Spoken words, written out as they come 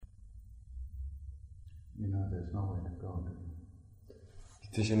You know, there's nowhere to go.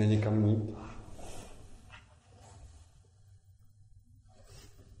 Víte, že není kam jít?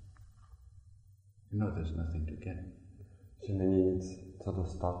 You know, there's nothing to get. Že není nic, co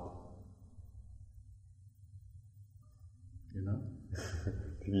dostat. You know?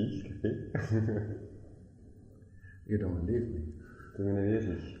 Ty víš, taky? You don't believe me. Ty mi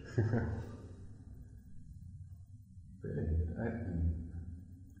nevěříš. Really,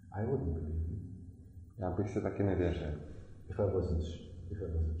 I wouldn't believe you. Já bych se taky nevěřil. If I wasn't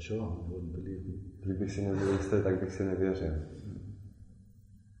sure, I wouldn't believe you. Kdybych si nebyl jistý, tak bych si nevěřil.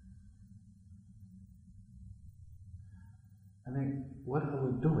 I mean, what are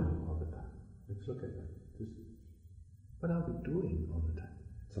we doing all the time? Let's look at that. What are we doing all the time?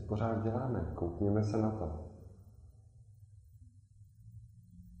 Co pořád děláme? Koukněme se na to.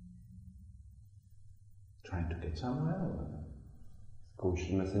 Trying to get somewhere?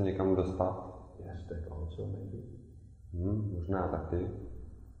 Zkoušíme se někam dostat? Yes, that also maybe. Možná taky.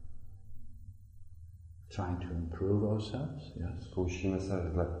 Trying to improve ourselves, yes. Zkoušíme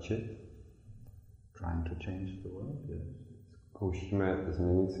se zlepšit. Trying to change the world, yes. Zkoušíme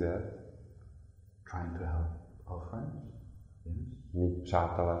změnit svět. Trying to help our friends, yes. Mít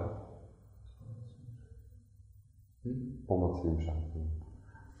přátelé. Pomoct svým přátelům.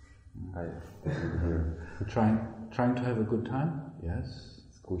 Trying to have a good time, yes.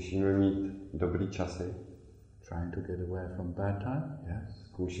 Zkoušíme mít dobrý časy. Trying to get away from bad time, yes.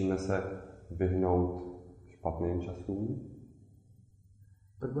 Zkoušíme se vyhnout špatným časům.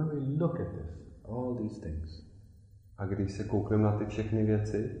 But when we look at this, all these things, a když se koukneme na ty všechny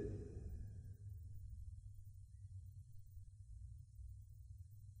věci,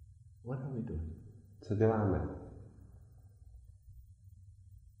 what are we doing? Co děláme?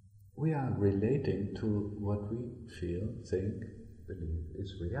 We are relating to what we feel, think, believe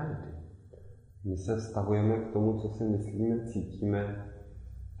is reality. My se vztahujeme k tomu, co si myslíme, cítíme,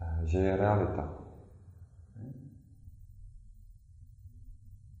 že je realita.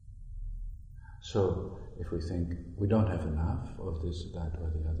 So, if we think we don't have enough of this, that or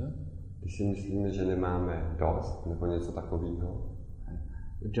the other, když si myslíme, že nemáme dost, nebo něco takového,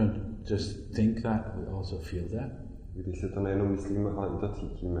 we don't just think that, we also feel that. Když si to nejenom myslíme, ale i to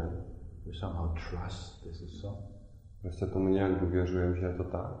cítíme. We somehow trust this is so. Prostě tomu nějak důvěřujeme, že je to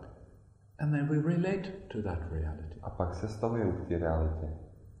tak. And then we relate to that reality. A pak se vztahujeme k té realitě.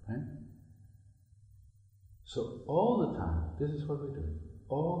 Right? So all the time, this is what we're doing.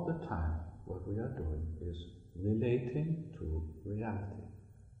 All the time, what we are doing is relating to reality.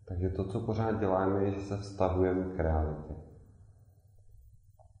 Takže to, co pořád děláme, je, že se vztahujeme k realitě.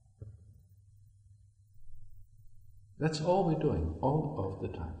 That's all we're doing, all of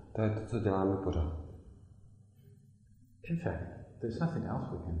the time. To je to, co děláme pořád. In fact, there's nothing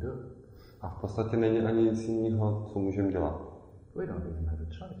else we can do. A v podstatě není ani nic jiného, co můžeme dělat. We don't even have a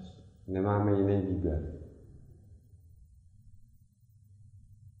choice. Nemáme jiný výběr.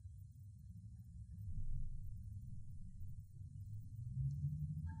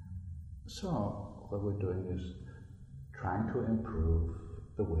 So, what we're doing is trying to improve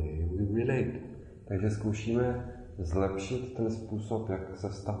the way we relate. Takže zkoušíme zlepšit ten způsob, jak se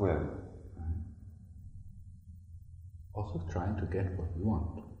vztahujeme. Also trying to get what we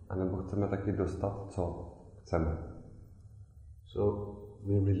want. A nebo chceme taky dostat, co chceme. So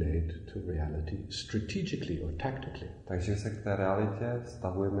we relate to reality strategically or tactically. Takže se k té realitě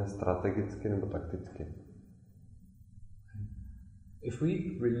vztahujeme strategicky nebo takticky. If we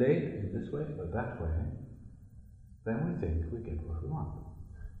relate in this way or that way, then we think we get what we want.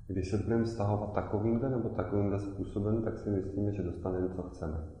 Když se budeme vztahovat takovýmhle nebo takovýmhle způsobem, tak si myslíme, že dostaneme, co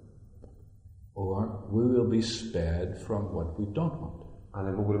chceme. Or we will be spared from what we don't want. A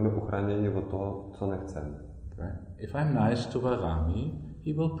nebo budeme uchráněni od toho, co nechceme. Right? If I'm nice to Varami,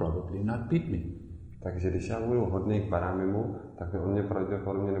 he will probably not beat me. Takže když já budu hodný k Varamimu, tak on mě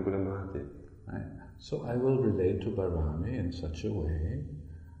pravděpodobně nebude mlátit. Right? So I will relate to Varami in such a way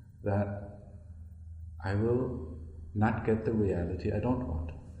that I will not get the reality I don't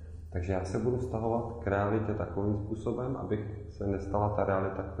want. Takže já se budu vztahovat k realitě takovým způsobem, abych se nestala ta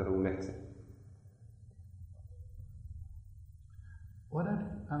realita, kterou nechci. What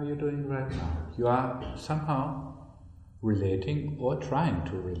are you doing right now? You are somehow relating or trying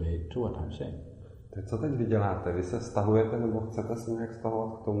to relate to what I'm saying. Tak co teď vy děláte? Vy se vztahujete nebo chcete se nějak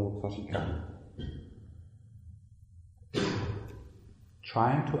vztahovat k tomu, co říkám?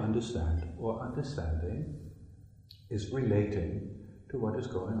 Trying to understand or understanding is relating to what is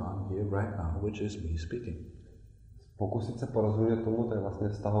going on here right now, which is me speaking. Pokusit se porozumět tomu, to je vlastně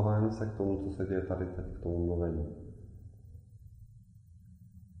vztahování se k tomu, co se děje tady teď, k tomu mluvení.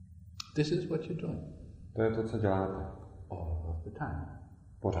 This is what you're doing. To je to, co děláte. All of the time.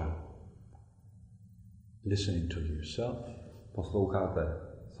 Pořád. Listening to yourself. Posloucháte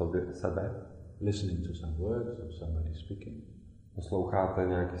sebe. Listening to some words of somebody speaking. Posloucháte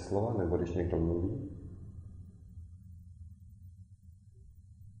nějaké slova, nebo když někdo mluví.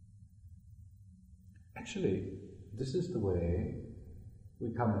 Actually, this is the way we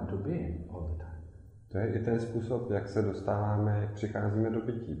come into being all the time. To je i ten způsob, jak se dostáváme, přicházíme do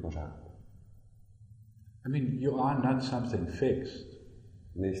bytí pořád. I mean, you are not something fixed.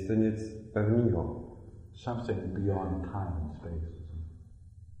 Nejste nic pevného. Something beyond time and space.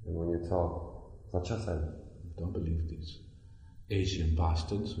 Nebo něco za časem. Don't believe these Asian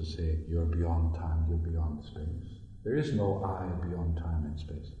bastards who say you're beyond time, you're beyond space. There is no I beyond time and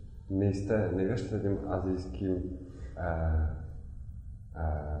space. Nevěřte těm asijským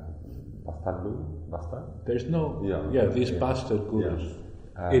bastardům? Bastard? There's no, these bastard gurus.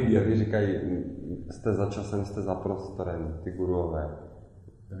 Kteří říkají, jste za časem, jste za prostorem, ty guruové.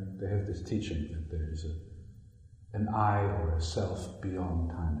 They have this teaching that there is an I or a self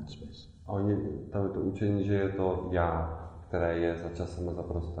beyond time and space. A oni, tam je to učení, že je to já, které je za časem a za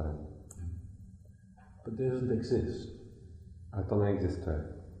prostorem. But it doesn't exist. Ale to neexistuje.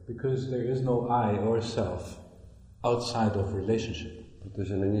 Because there is no I or self outside of relationship.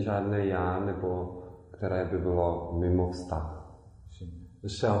 Protože není žádné já, nebo které by bylo mimo vztah. The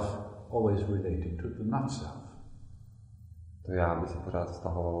self always relating to the not self. To já by se pořád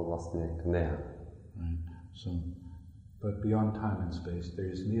vztahovalo vlastně k ne. Right. So, but beyond time and space, there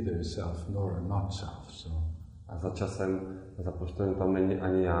is neither a self nor a not self. So, a za časem, za prostorem tam není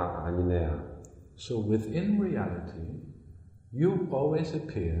ani já a ani ne já. So within reality, you always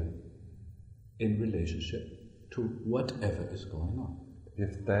appear in relationship to whatever is going on. Takže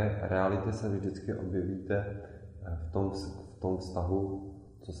v té realitě se vždycky objevíte v tom vztahu,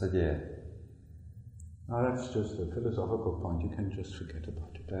 co se děje. Now that's just a philosophical point, you can just forget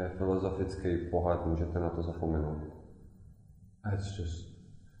about it. To je filozofický pohled, můžete na to zapomenout. That's just,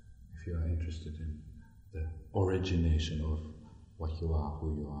 if you are interested in the origination of what you are,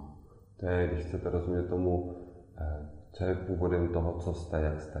 who you are. To je, když chcete rozumět tomu, co je původem toho, co jste,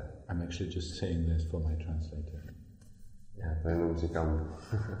 jak jste. I'm actually just saying this for my translator. Já to jenom říkám.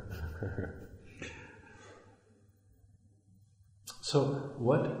 So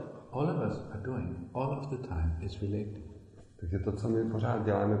what all of us are doing all of the time is relating. Takže to, co my pořád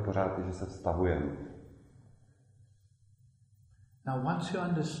děláme, pořád je, že se vztahujeme. Now once you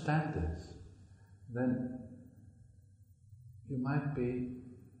understand this, then you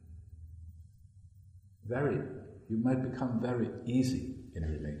might become very easy in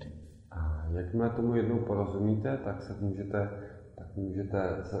relating. A jakmile tomu jednou porozumíte, tak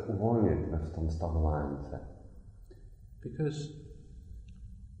můžete se uvolnit v tom vztahování se. Because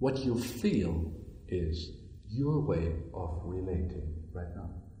what you feel is your way of relating right now.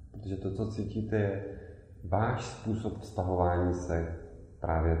 Protože to, co cítíte, je váš způsob vztahování se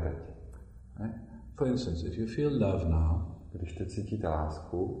právě teď. Right? For instance, if you feel love now, když teď cítíte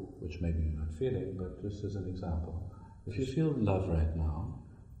lásku, which maybe you're not feeling, but just as an example, if you feel love right now,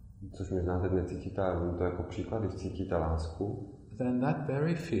 což možná teď necítíte, ale vím to jako příklad, když cítíte lásku, then that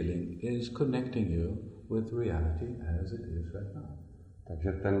very feeling is connecting you with reality as it is right now.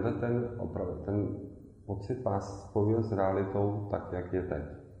 Takže ten pocit vás spojil s realitou tak, jak je teď.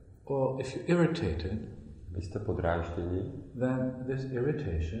 Or if you're irritated, když jste podrážděni, then this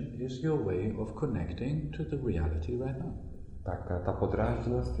irritation is your way of connecting to the reality right now. Tak ta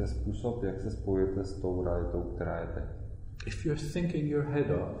podrážděnost je způsob, jak se spojujete s tou realitou, která je teď. If you're thinking your head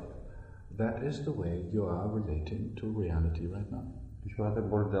off, that is the way you are relating to reality right now. Když máte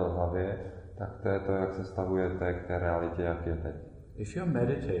bordel v hlavě, tak to je to, jak se stavujete k té realitě, jak je teď. If you're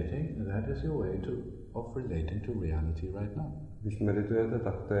meditating, that is your way of relating to reality right now. Když meditujete,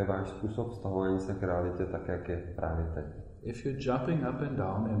 tak to je váš způsob vztahování se k realitě, tak jak je právě teď. If you're jumping up and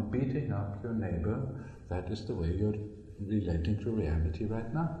down and beating up your neighbor, that is the way you're relating to reality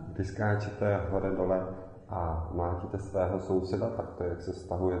right now. Když skáčete hore dole a mlátíte svého souseda, tak to je, jak se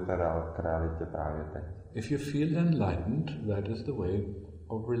vztahujete k realitě právě teď. If you feel enlightened, that is the way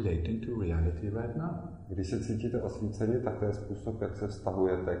of relating to reality right now. Když se cítíte osvíceni, tak to je způsob, jak se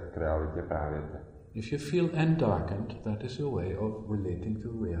vztahujete k realitě právě teď. If you feel endarkened, that is your way of relating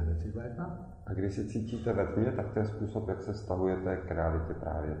to reality right now. A když se cítíte ve tmě, tak to je způsob, jak se vztahujete k realitě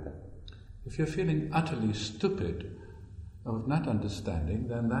právě teď. If you're feeling utterly stupid of not understanding,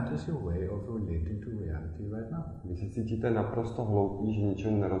 then that is your way of relating to reality right now. Když se cítíte naprosto hloupí, že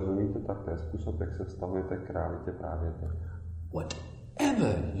ničemu nerozumíte, tak to je způsob, jak se vztahujete k realitě právě teď.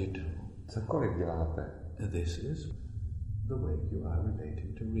 Whatever you do, cokoliv děláte, this is the way you are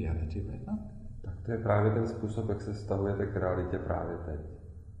relating to reality right now. tak Tak to je právě ten způsob, jak se vztahujete k realitě právě teď.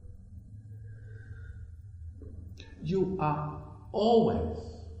 You are always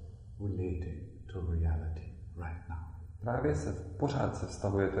relating to reality right now. Právě pořád se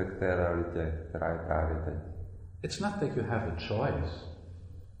vztahujete k té realitě, která je právě teď. It's not that you have a choice.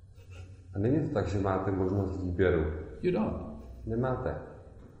 A není to tak, že máte možnost výběru. You don't. Nemáte.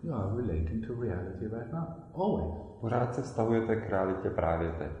 You are relating to reality right now. Always. Pořád se vztahujete k realitě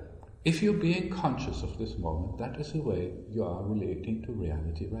právě teď. If you're being conscious of this moment, that is the way you are relating to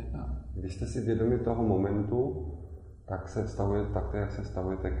reality right now. Když jste si vědomi toho momentu, tak se vztahujete takto, jak se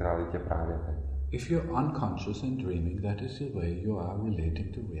vztahujete k realitě právě teď. If you're unconscious and dreaming, that is the way you are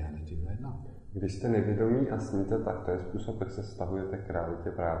relating to reality right now. Když jste nevědomí a sníte, tak to je způsob, jak se vztahujete k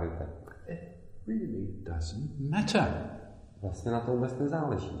realitě právě teď. It really doesn't matter. Vlastně na to vůbec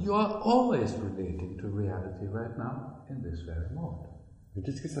nezáleží. You are always relating to reality right now in this very moment.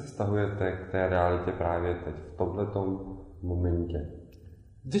 Vždycky se vztahujete k té realitě právě teď, v tomhletom momentě.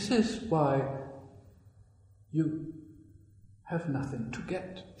 This is why you have nothing to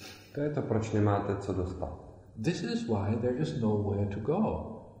get. To je to, proč nemáte co dostat. This is why there is nowhere to go.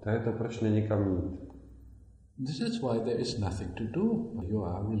 To je to, proč není kam jít. This is why there is nothing to do. You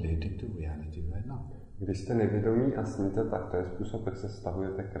are relating to reality right now. Když jste nevědomí a sníte, tak to je způsob, jak se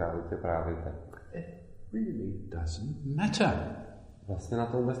vztahujete k realitě právě teď. It really doesn't matter. Vlastně na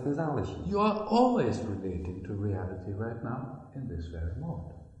to vůbec nezáleží. You are always relating to reality right now in this very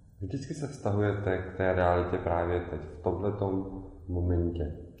moment. Vždycky se vztahujete k té realitě právě teď, v tomhletom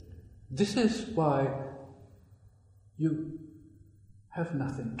momentě. This is why you have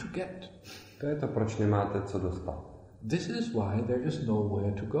nothing to get. To je to, proč nemáte co dostat. This is why there is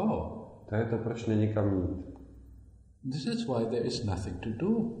nowhere to go. To je to, proč není kam jít. This is why there is nothing to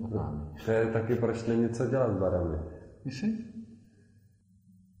do around me. To je taky, proč není co dělat s barami. You see?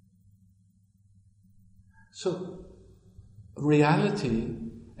 So, reality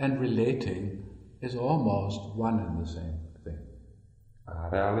and relating is almost one and the same thing. A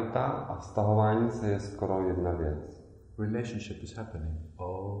realita a vztahování se je skoro jedna věc. Relationship is happening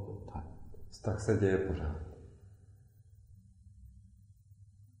all the time. Vztah se děje pořád.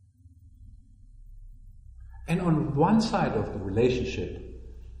 And on one side of the relationship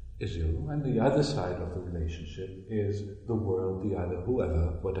is you, and the other side of the relationship is the world, the other,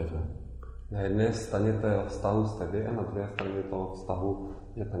 whoever, whatever. Na jedné straně toho vztahu jste vy a na druhé straně toho vztahu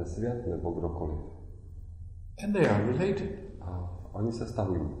je ten svět nebo kdokoliv. And they are related. A oni se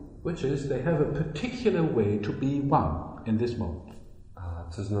vztahují. Which is they have a particular way to be one in this moment. A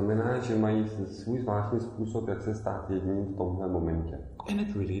což znamená, že mají svůj zvláštní způsob, jak se stát jedním v tomhle momentě. And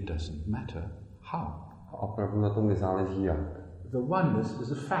it really doesn't matter how. A opravdu na tom nezáleží jak. The oneness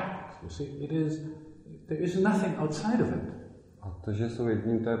is a fact. You see, there is nothing outside of it. A to, že jsou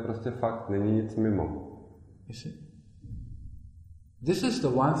jedním, to je prostě fakt, není nic mimo. You see? This is the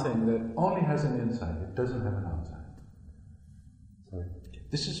one thing that only has an inside, it doesn't have an outside. Sorry.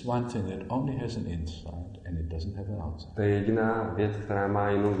 This is one thing that only has an inside and it doesn't have an outside. To je jediná věc, která má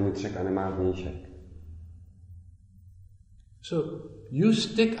jenom vnitřek a nemá vnějšek. So you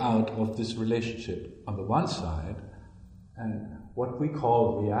stick out of this relationship on the one side, and what we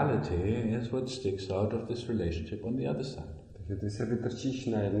call reality is what sticks out of this relationship on the other side. Takže ty se vytrčíš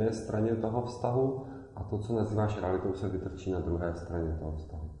na jedné straně toho vztahu a to, co nazýváš realitou, se vytrčí na druhé straně toho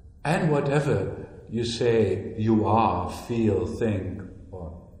vztahu. And whatever you say you are, feel, think,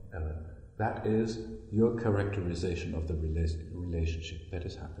 or whatever, that is your characterization of the relationship that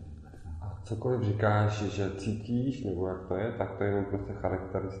is happening right now. A cokoliv říkáš, že cítíš, nebo jak to je, tak to je jenom prostě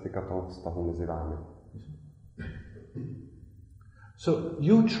charakteristika toho vztahu mezi vámi. So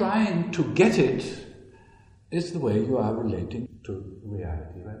you trying to get it is the way you are relating to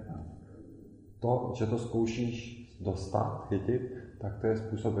reality right now. To, že to zkoušíš dostat, chytit, tak to je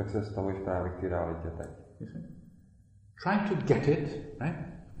způsob, jak se vztahuješ právě k realitě teď. Trying to get it, right?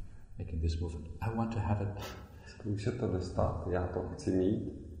 Making this movement. I want to have it. Zkoušet to dostat, já to chci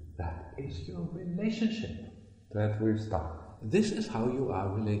mít. That is your relationship. To je tvůj vztah. This is how you are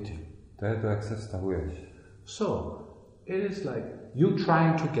relating. To je to, jak se vztahuješ. So, it is like you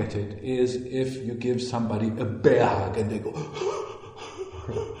trying to get it is if you give somebody a bear hug and they go.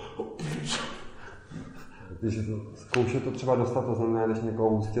 Když zkoušet to třeba dostat, to znamená, když někoho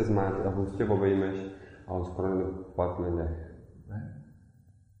hustě zmáš a hustě obejmeš a on skoro nepadne dech.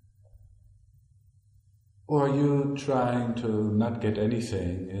 Or you trying to not get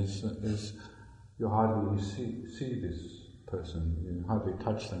anything is you hardly see this person, you hardly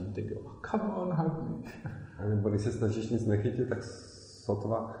touch them, they go, come on, hug me. A nebo když se snažíš nic nechytit, tak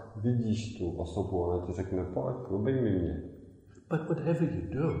sotva vidíš tu osobu, ona ti řekne, pojď, obejmi mě. But whatever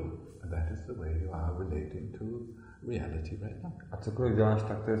you do, that is the way you are relating to reality right now. A cokoliv děláš,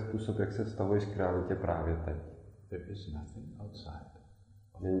 tak to je způsob, jak se vztahuješ k realitě právě teď. There is nothing outside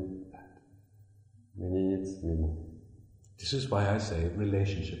of that. Není nic mimo. This is why I say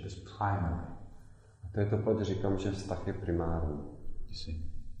relationship is primary. A to je to, proč říkám, že vztah je primární. You see.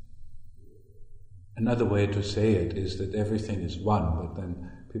 Another way to say it is that everything is one, but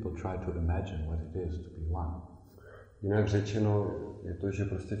then people try to imagine what it is to be one. Jinak řečeno je to, že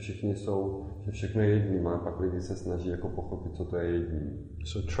prostě všichni jsou, že všechno je jedním, ale pak lidi se snaží jako pochopit, co to je jedním.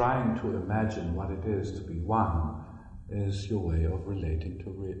 So trying to imagine what it is to be one is your way of relating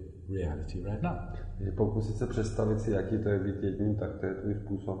to reality right now. Je pokusit se představit si, jaký to je být jedním, tak to je tvůj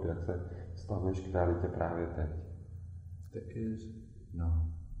způsob, jak se vztahuješ k realitě právě teď. There is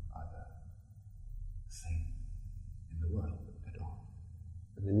no other thing in the world at all.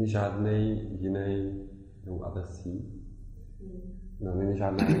 Není žádný jiný, no other thing. No, není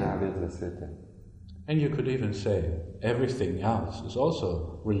žádná jiná věc ve světě. And you could even say everything else is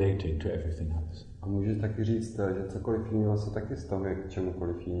also relating to everything else. A můžeš taky říct, že cokoliv jiného se taky stavuje k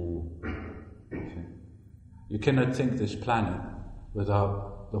čemukoliv jinému. You cannot think this planet without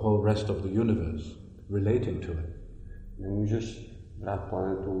the whole rest of the universe relating to it. Nemůžeš brát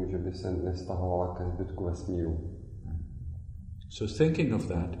planetu, že by se nestahovala ke zbytku vesmíru. So thinking of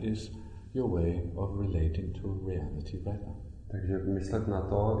that is your way of relating to reality right now. Takže myslet na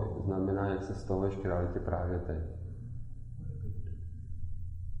to znamená, jak se stavuješ k realitě právě teď.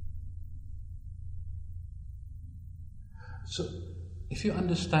 So, if you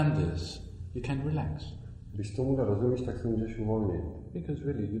understand this, you can relax. Když tomu rozumíš, tak se můžeš uvolnit. Because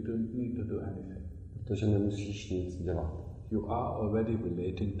really, you don't need to do anything. Protože nemusíš nic dělat. You are already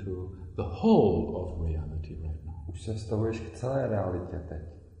relating to the whole of reality right now. Už se stavuješ k celé realitě teď.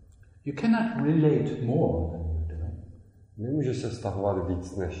 You cannot relate more than you're doing. Nemůžeš se stavovat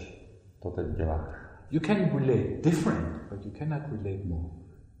víc, než to teď děláš. You can relate different, but you cannot relate more.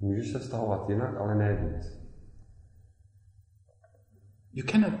 Můžeš se stavovat jinak, ale ne víc. You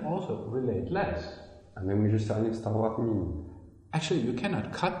cannot also relate less. A nemůžeš se ani vztahovat méně. Actually, you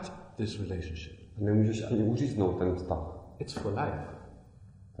cannot cut this relationship. A nemůžeš ani uříznout ten vztah. It's for life.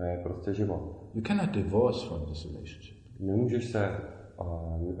 To je prostě život. You cannot divorce from this relationship. Nemůžeš se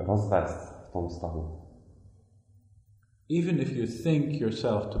rozvést v tom vztahu. Even if you think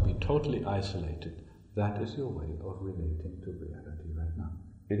yourself to be totally isolated, that is your way of relating to reality right now.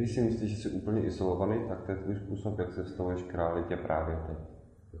 I když si myslíš, že jsi úplně izolovaný, tak to je tvůj způsob, jak se vztahuješ k realitě právě teď.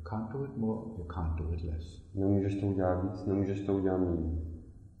 You can't do it more, you can't do it less. Nemůžeš to udělat víc, nemůžeš to udělat méně.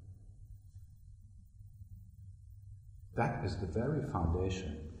 That is the very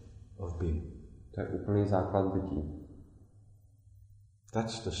foundation of being. To je úplný základ bytí.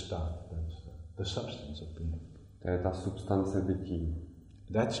 That's the start, that's the substance of being. To je ta substance bytí.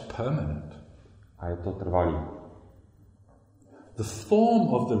 That's permanent. A je to trvalý. The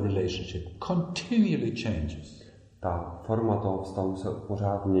form of the relationship continually changes. Ta forma toho vztahu se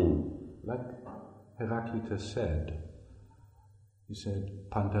pořád mění. Like Heraclitus said, he said,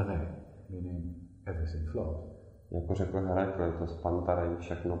 Pantare, meaning everything flows. Jako řekl Heraklitus, Pantare,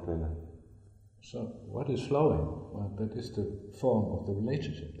 všechno plyne. So, what is flowing? Well, that is the form of the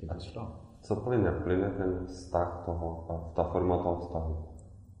relationship that is flowing. Co plyne? Plyne ten vztah toho, ta forma toho vztahu.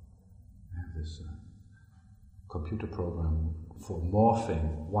 I have this computer program for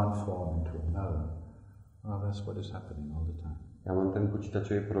morphing one form into another. Well, that's what is happening all the time. Já mám ten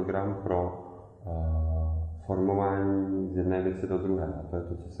počítačový program pro formování z jedné věci do druhé. A to je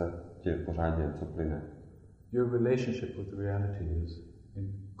to, co se ti pořád děje, co plyne. Your relationship with reality is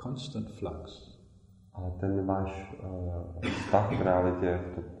in constant flux. Ale ten váš vztah k realitě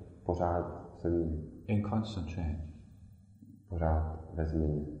pořád se mění. In constant change. Pořád ve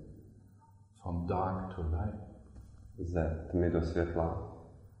změně. From dark to light. Ze tmy do světla.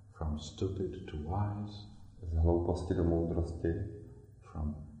 From stupid to wise. Z hlouposti do moudrosti.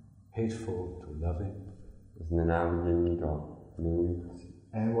 From hateful to loving. Z nenávidění do milující.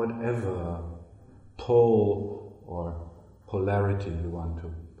 And whatever pole or polarity you want to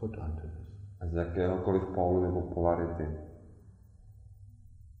put onto this. A z jakéhokoliv pólu nebo polarity.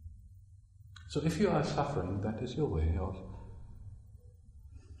 So if you are suffering, that is your way of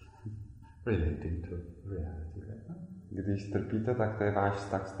relating to reality right now. Když trpíte, tak to je váš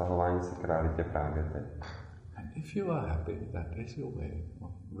vztah vztahování se k realitě právě teď. And if you are happy, that is your way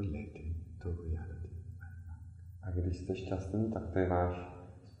of relating to reality right now. A když jste šťastný, tak to je váš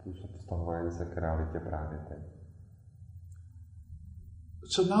způsob vztahování se k realitě právě teď.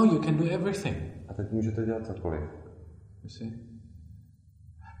 So now you can do everything. A teď můžete dělat cokoliv. You see?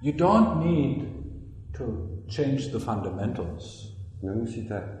 You don't need to change the fundamentals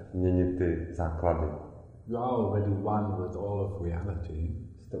Nemusíte měnit ty základy. You are already one with all of reality.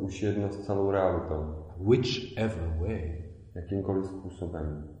 Jste už jedno s celou realitou. Whichever way. Jakýmkoliv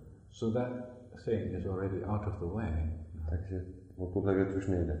způsobem. So that thing is already out of the way. Takže o tuhle věc už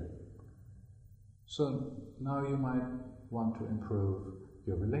nejde. So now you might want to improve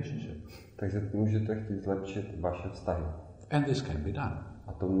your relationship. Takže můžete chtít zlepšit vaše vztahy. And this can be done.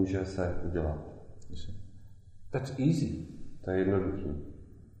 A to může se udělat. You see. That's easy. To je jednoduchý.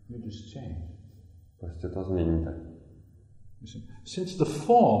 You just change. Prostě to změníte. You see. Since the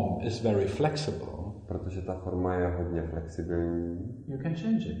form is very flexible, protože ta forma je hodně flexibilní, you can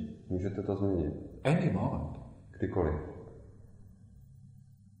change it. Můžete to změnit. Any moment. Kdykoliv.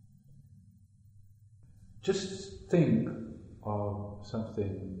 Just think of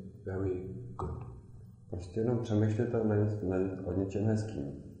something very good. Prostě jenom přemýšlejte o něčem hezkým.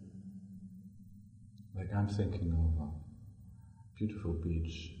 Like I'm thinking of a beautiful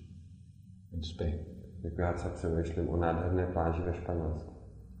beach in Spain. Jako já se přemýšlím o nádherné pláži ve Španělsku.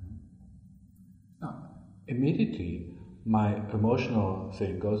 Now, immediately my emotional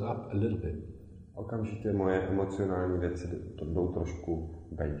thing goes up a little bit. Okamžitě moje emocionální věci jdou trošku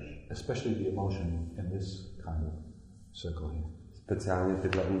vejš. Especially the emotion in this kind of circle here. Speciálně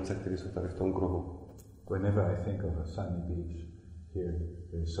tyhle emoce, které jsou tady v tom kruhu. Whenever I think of a sunny beach here,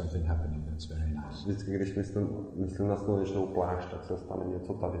 there is something happening that's very nice. Vždycky, když myslím na slunečnou pláž, tak se stane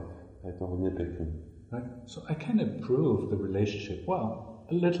něco tady. A je to hodně pěkný. Right? So I can improve the relationship, well,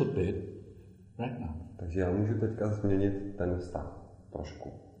 a little bit right now. Takže já můžu teďka změnit ten vztah trošku.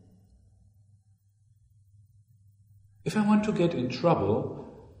 If I want to get in trouble,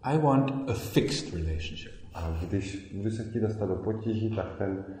 I want a fixed relationship. A když budu se chtít dostat do potíží, tak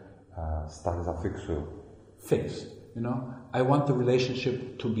ten vztah zafixuju. Fixed, you know? I want the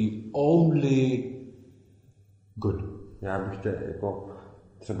relationship to be only good. Já bych chtěl,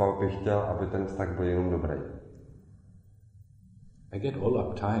 třeba bych chtěl, aby ten vztah byl jenom dobrý. I get all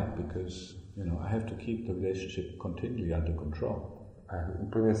uptight because, you know, I have to keep the relationship continually under control. A já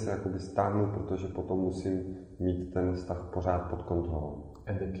úplně se jakoby stáhnu, protože potom musím mít ten vztah pořád pod kontrolou.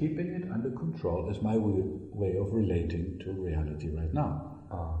 And the keeping it under control is my way of relating to reality right now.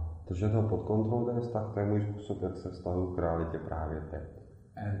 A držet ho pod kontrolou ten vztah, to je můj způsob, jak se vztahuji k realitě právě teď.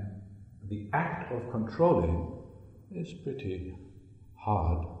 And the act of controlling is pretty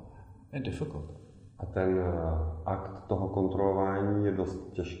hard and difficult. A ten akt toho kontrolování je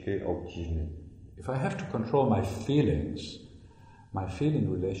dost těžký a obtížný. If I have to control my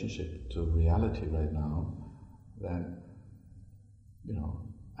feeling relationship to reality right now, then, you know,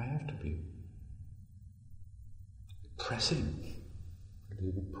 I have to be pressing,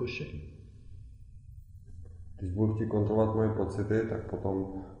 pushing. Když budu chtít kontrolovat moje pocity, tak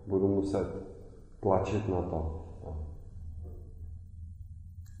potom budu muset tlačit na to.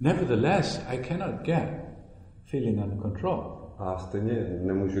 Nevertheless, I cannot get feeling under control. A stejně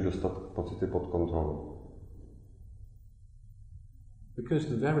nemůžu dostat pocity pod kontrolu. Because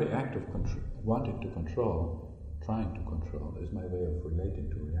the very act of wanting to control, trying to control, is my way of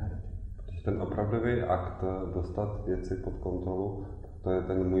relating to reality. Protože ten opravdový akt dostat věci pod kontrolu, to je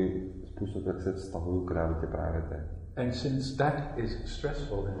ten můj způsob, jak se vztahuju k realitě právě teď. And since that is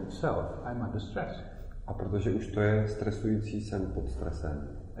stressful in itself, I'm under stress. A protože už to je stresující, jsem pod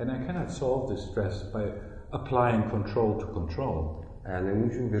stresem. And I cannot solve this stress by applying control to control. A já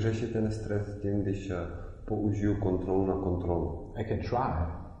nemůžu vyřešit ten stres tím, když použiju kontrolu na kontrolu. I can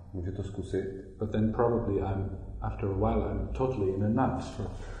try. Můžu to zkusit. But then probably after a while I'm totally in a nut.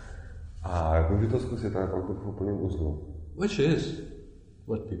 A můžu to zkusit, ale pak budu v úplném uzlu. Which is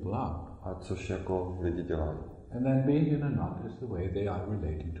what people are. A což jako lidi dělají. And then being in a knot is the way they are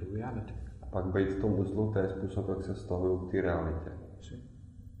relating to reality. A pak být v tom uzlu, to je způsob, jak se vztahují k té realitě.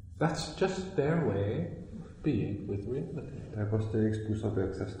 That's just their way of being with reality. To je prostě jejich způsob,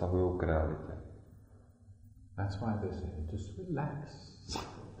 jak se vztahují k realitě. That's why they say, just relax.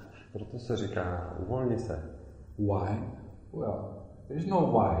 Proto se říká, uvolni se. Why? Well, there's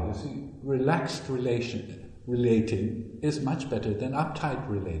no why. You see, relaxed relating is much better than uptight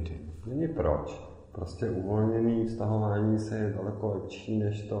relating. Není proč. Prostě uvolněný vztahování se je daleko lepší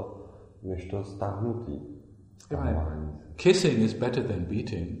než to stáhnutý vztahování. Kissing is better than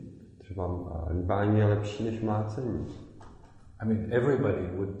beating. Třeba líbání je lepší než mlácení. I mean, everybody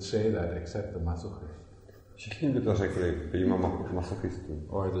would say that except the masochist. Všichni by to řekli, vyjma masochistů.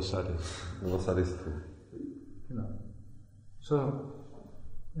 Or the sadist. Nebo sadistů. You know. So,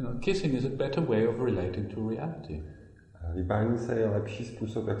 you know, kissing is a better way of relating to reality. Líbání se je lepší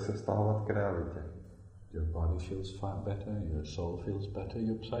způsob, jak se vztahovat k realitě. Your body feels better, your soul feels better,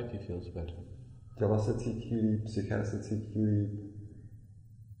 your psyche feels better. Tělo se cítí líp, psyché se cítí líp.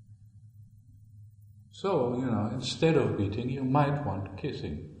 So, instead of beating, you might want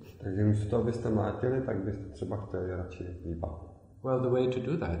kissing. Takže místo toho, abyste mlátili, tak byste třeba chtěli radši líbat. Well, the way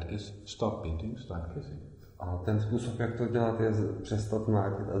to do that is stop beating, start kissing. A ten způsob, jak to dělat, je přestat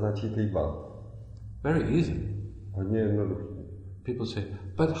mlátit a začít líbat. Very easy. Hodně jednoduchý. People say,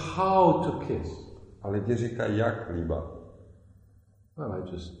 but how to kiss? A lidi říkají, jak líbat. Well,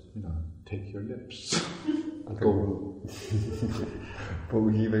 I just, take your lips. A tak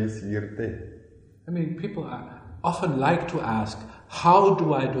používej svý rty. I mean, people often like to ask, how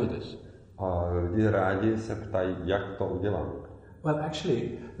do I do this? A lidi rádi se ptají, jak to udělám. Well,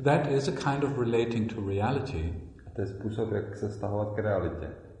 actually, that is a kind of relating to reality. A to je způsob, jak se vztahovat k realitě.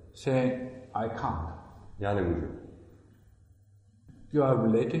 Saying, I can't. Já nemůžu. You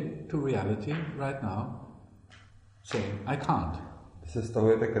are relating to reality right now, saying, I can't. Když se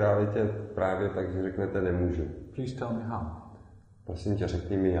vztahujete k realitě právě tak, že řeknete nemůžu. Please tell me how. Prosím tě,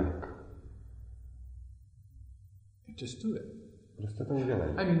 řekni mi jak. Just do it. Prostě to udělej.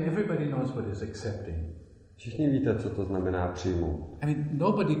 I mean, everybody knows what is accepting. Všichni víte, co to znamená přijmout. I mean,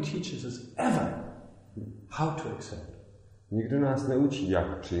 nobody teaches us ever how to accept. Nikdo nás neučí,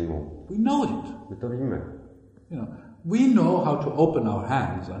 jak přijmout. We know it. My to víme. We know how to open our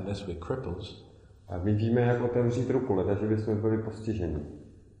hands unless we're cripples. A my víme, jak otevřít ruku, leda, že bychom byli postiženi.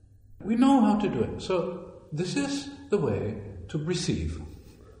 We know how to do it. So this is the way to receive.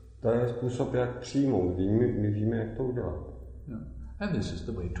 To je způsob, jak přijmout. My víme, jak to udělat. And this is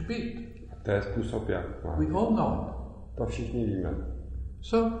the way to beat. To je způsob, jak We all know it. to všichni víme.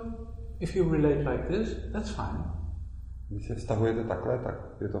 So if you relate like this, that's fine. Když se vztahujete takhle,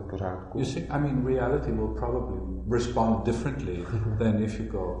 tak je to v pořádku. You see, I mean, reality will probably respond differently than if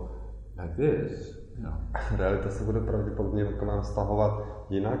you go like this. Realita se bude pravděpodobně k vám vztahovat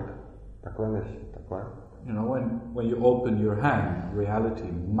jinak, takhle než takhle. When you open your hand, reality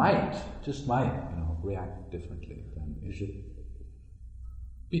just might, react differently than if you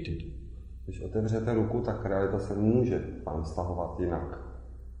beat it. Když otevřete ruku, tak realita se může vám vztahovat jinak.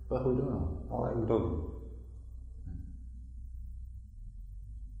 But we don't know. Ale kdo ví?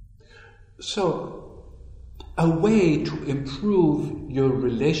 So, a way to improve your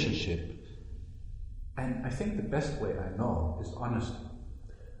relationship, and I think the best way I know is honesty.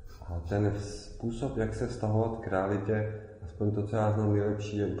 A ten způsob, jak se vztahovat k realitě, aspoň to, co já znám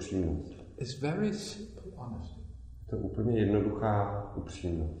nejlepší, je upřímnost. It's very simple honesty. To je úplně jednoduchá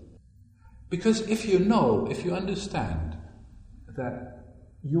upřímnost. Because if you understand that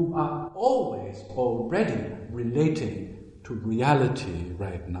you are always already relating to reality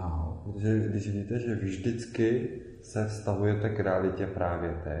right now. Protože když víte, že vždycky se vztahujete k realitě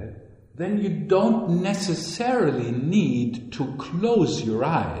právě teď, then you don't necessarily need to close your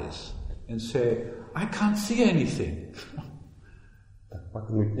eyes and say, I can't see anything. Tak pak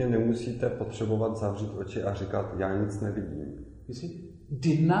nutně nemusíte potřebovat zavřít oči a říkat, já nic nevidím. You see,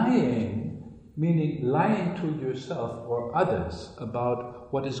 denying, meaning lying to yourself or others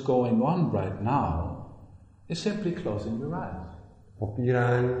about what is going on right now, is simply closing your eyes.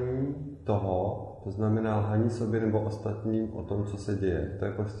 Popírání toho, to znamená lhaní sobě nebo ostatním o tom, co se děje. To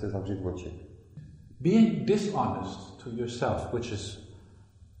je prostě zavřít oči. Being dishonest to yourself, which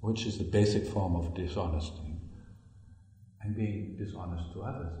is the basic form of dishonesty, and being dishonest to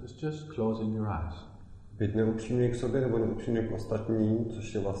others is just closing your eyes. Být neupřímný k sobě nebo neupřímný k ostatním,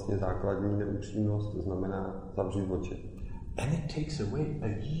 což je vlastně základní neupřímnost, to znamená zavřít oči. And it takes away a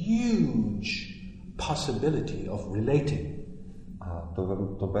huge possibility of relating. A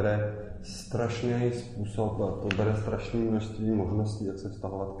to bere strašný způsob, to bere strašné množství možností, jak se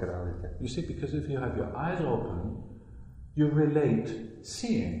vztahovat k realitě. You see, because if you have your eyes open, you relate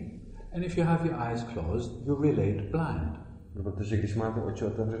seeing. And if you have your eyes closed, you relate blind. Protože když máte oči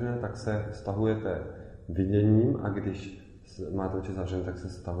otevřené, tak se vztahujete viděním a když máte oči zavřené, tak se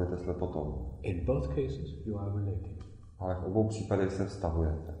vztahujete slepotou. In both cases, you are relating. Ale v obou případech se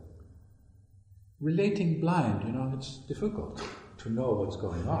vztahujete. Relating blind, it's difficult to know what's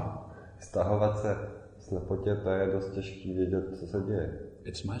going on. Vztahovat se slepotě, to je dost těžký vědět, co se děje.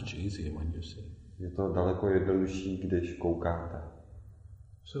 It's much easier when you see. Je to daleko jednodušší, když koukáte.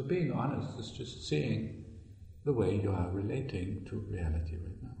 So being honest is just seeing the way you are relating to reality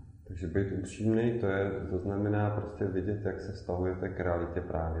right now. Takže být upřímný, to znamená prostě vidět, jak se vztahujete k realitě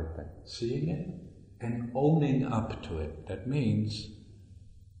právě teď. Seeing it and owning up to it. That means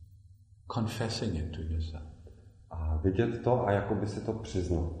confessing it to yourself. A vidět to a jakoby si to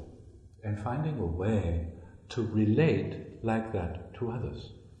přiznat. And finding a way to relate like that to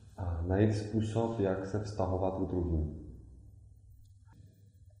others. A najít způsob, jak se vztahovat k druhým.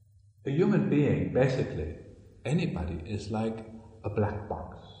 A human being, basically, anybody is like a black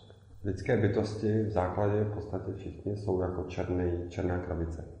box. Lidské bytosti v základě v podstatě všichni jsou jako černá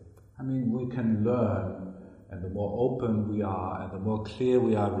krabice. I mean, we can learn, and the more open we are, and the more clear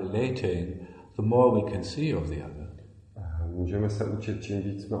we are relating, the more we can see of the other. Můžeme se učit, čím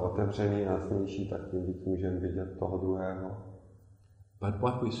víc jsme otevření a jasnější, tak tím víc můžeme vidět toho druhého. But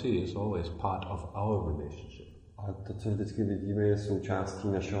what we see is always part of our relationship. Ale to, co vždycky vidíme, je součástí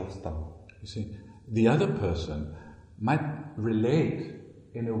našeho vztahu. You see, the other person might relate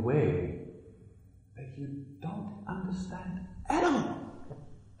in a way that you don't understand at all.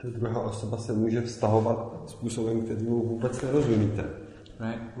 Ta druhá osoba se může vztahovat způsobem, kterému vůbec nerozumíte.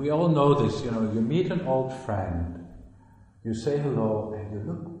 Right? We all know this, you know, you meet an old friend, you say hello, and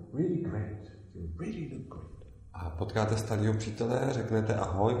you look really great. You really look great. A potkáte starého přítele, řeknete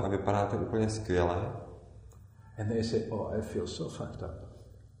ahoj a vypadáte úplně skvěle. And they say, oh, I feel so fucked up.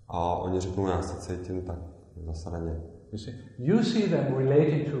 A oni řeknou, já se cítím tak zasraně. You see them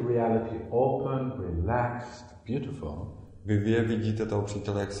relating to reality, open, relaxed, beautiful. Vy vidíte toho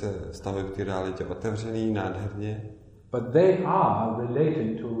přítele, jak se vztahuje k té realitě otevřený, nádherně. But they are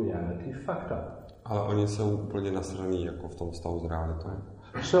relating to reality fucked up. Ale oni jsou úplně nasraný jako v tom vztahu s realitou.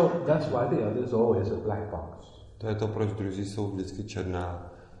 So that's why the other is always a black box. To je to, proč druzí jsou vždycky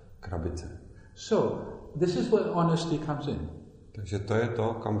černá krabice. So this is where honesty comes in. Takže to je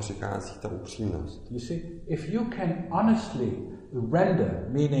to, kam přichází ta upřímnost. You see, if you can honestly render,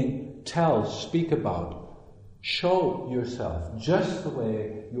 meaning tell, speak about, show yourself just the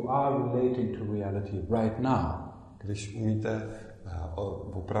way you are relating to reality right now. Když umíte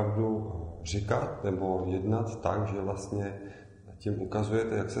opravdu říkat nebo jednat tak, že vlastně tím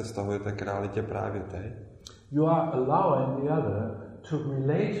ukazujete, jak se vztahujete k realitě právě teď, you are allowing the other to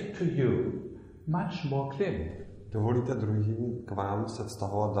relate to you much more clearly. Dovolíte druhým k vám se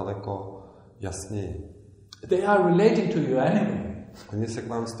vztahovat daleko jasněji. They are relating to you anyway. Oni se k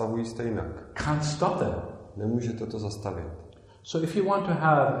vám vztahují stejnak. Can't stop them. Nemůžete to zastavit. So if you want to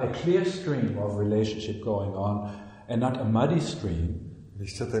have a clear stream of relationship going on and not a muddy stream,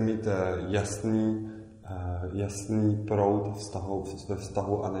 když chcete mít jasný proud ve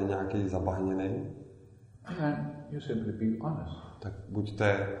vztahu a ne nějaký zabahněný, then you simply be honest. Tak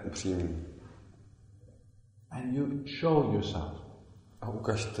buďte upřímní. And you show yourself. A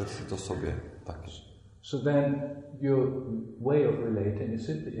ukažte si to sobě taky. So then your way of relating is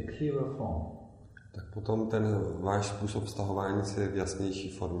simply a clearer form. Tak potom ten váš způsob vztahování se je v jasnější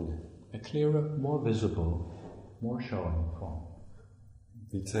formě. A clearer, more visible, more showing form.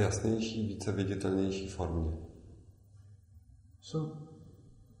 Více jasnější, více viditelnější formě. So,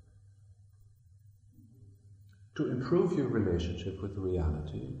 to improve your relationship with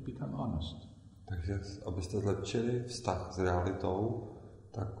reality, become honest. Takže abyste zlepšili vztah s realitou,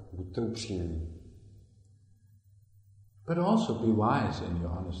 tak buďte upřímní. But also be wise in your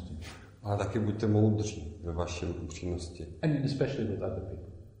honesty. Ale taky buďte moudří ve vaší upřímnosti. And especially with other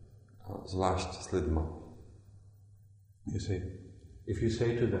people. A zvlášť s lidma. You see, if you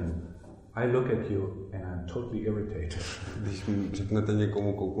say to them, I look at you and I'm totally irritated. Když řeknete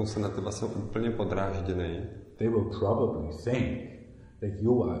někomu, kouknu se na tebe, jsem úplně podrážděný. They will probably think that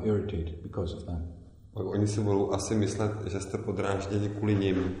you are irritated because of them. Oni si budou asi myslet, že jste podrážděni kvůli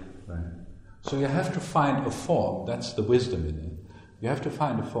nim. Right. So you have to find a form, that's the wisdom in it. You have to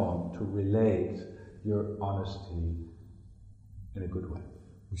find a form to relate your honesty in a good way.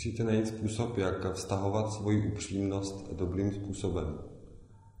 Musíte najít způsob, jak vztahovat svoji upřímnost dobrým způsobem.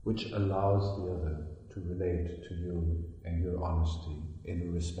 Which allows the other to relate to you and your honesty in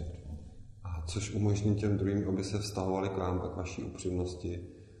a respectful way. A což umožní těm druhým, aby se vztahovali k vám a k vaší upřímnosti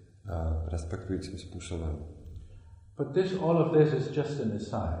respektujícím způsobem. But all of this is just an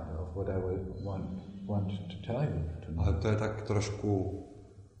aside of what I would want to tell you tonight. Ale to je tak trošku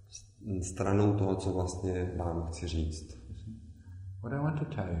stranou toho, co vlastně vám chci říct. What I want to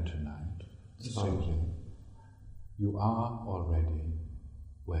tell you tonight is simply, you are already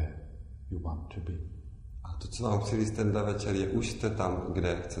where you want to be. A to, co vám chci říct tenhle večer, je už jste tam,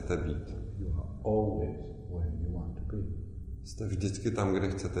 kde chcete být. You are always where you want to be. Jste vždycky tam, kde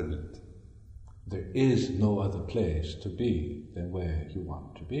chcete být. There is no other place to be than where you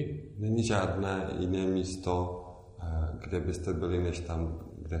want to be. Není žádné jiné místo, kde byste byli, než tam,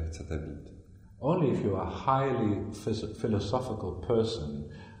 kde chcete být. Only if you are a highly philosophical person,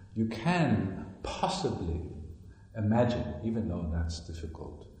 you can possibly imagine, even though that's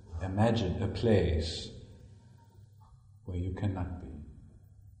difficult, imagine a place where you cannot be.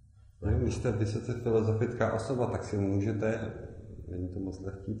 Když jste vysoce filozofická osoba, tak si můžete, není to moc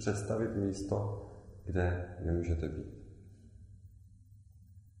lehký, představit místo, kde nemůžete být.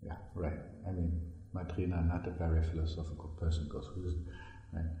 Yeah, right. I mean, Madrina, not a very philosophical person, because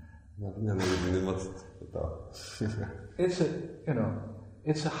right? Já nevím moc to.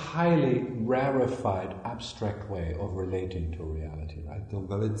 It's a highly rarefied, abstract way of relating to reality, right? To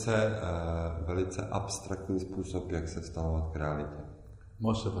velice abstraktní způsob, jak se vztahovat k realitě.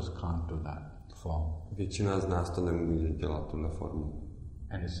 Most of us can't do that form. Většina z nás to nemůže dělat, tuhle formu.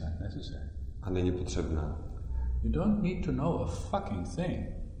 And it's not necessary. A není potřebná. You don't need to know a fucking thing.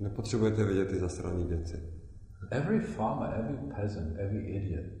 Nepotřebujete vědět ty zasrané věci. Every farmer, every peasant, every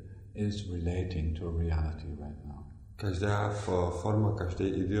idiot is relating to reality right now. Každá forma, každý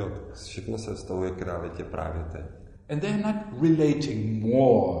idiot, všechno se vztahuje k realitě právě teď. And they're not relating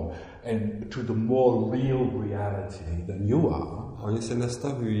more and to the more real reality than you are. Oni se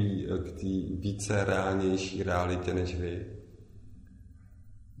nestavují k té více reálnější realitě než vy.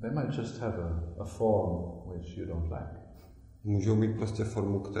 They might just have a form which you don't like. Můžou mít prostě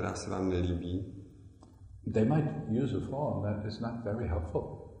formu, která se vám nelíbí. They might use a form that is not very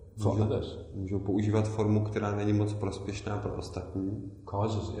helpful for others. Můžou používat formu, která není moc prospěšná pro ostatní.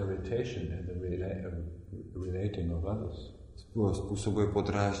 Causes irritation in the relating of others. Způsobuje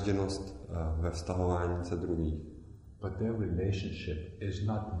podrážděnost ve vztahování se druhých. But their relationship is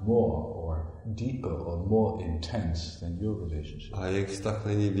not more or deeper or more intense than your relationship. Ale jejich vztah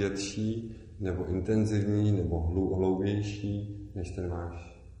není větší, nebo intenzivní, nebo hloubější, než ten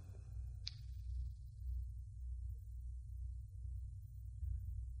váš.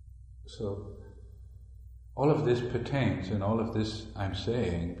 So, all of this pertains, and all of this I'm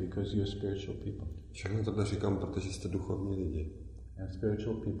saying because you're spiritual people. Všechno tohle říkám, protože jste duchovní lidi. And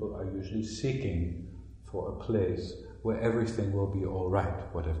spiritual people are usually seeking for a place where everything will be all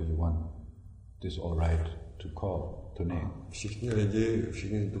right, whatever you want. It is all right to call, to name.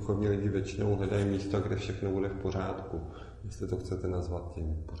 Všichni duchovní lidi většinou hledají místo, kde všechno bude v pořádku. Jestli to chcete nazvat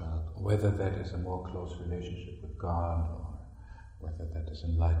tím pořádku. Whether that is a more close relationship with God, or whether that is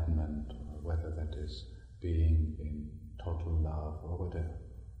enlightenment, or whether that is being in total love, or whatever.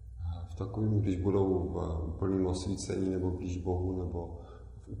 V takovém, když budou v úplném osvícení, nebo blíž Bohu, nebo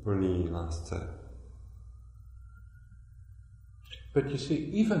v úplné lásce. But you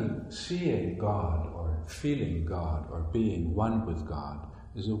see, even seeing God, or feeling God, or being one with God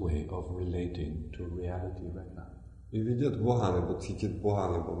is a way of relating to reality right now. I vidět Boha, nebo cítit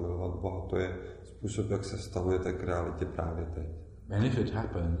Boha, nebo milovat Boha, to je způsob, jak se vztahujete k realitě právě teď. And if it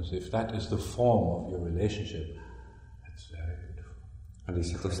happens, if that is the form of your relationship, that's very beautiful. A když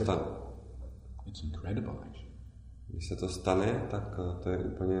se to stane, it's incredible actually. Když se to stane, tak to je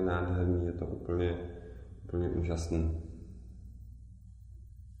úplně nádherný, je to úplně úžasný.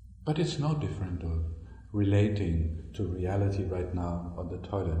 But it's no different of relating to reality right now on the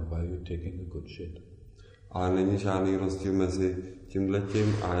toilet while you're taking a good shit. Ale není žádný rozdíl mezi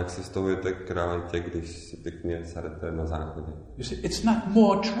tímhletím a jak se vztahujete k realitě, když si pěkně sadete na záchodě. You see, it's not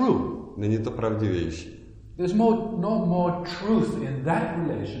more true. Není to pravdivější. There's no more truth in that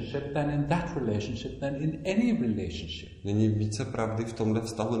relationship than in that relationship than in any relationship. Není více pravdy v tomhle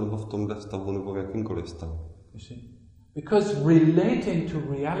vztahu nebo v jakýmkoliv vztahu. You see? Because relating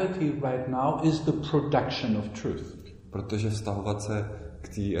to reality right now is the production of truth. Protože vztahovat se k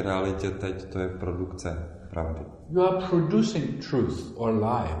té realitě teď, to je produkce pravdy. You are producing truth or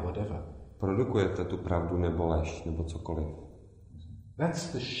lie, whatever. Produkujete tu pravdu nebo lež, nebo cokoliv.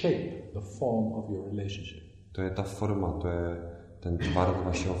 That's the shape, the form of your relationship. To je ta forma, to je ten tvar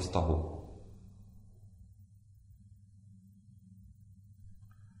vašeho vztahu.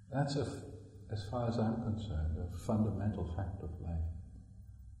 That's as far as I'm concerned, a fundamental fact of life.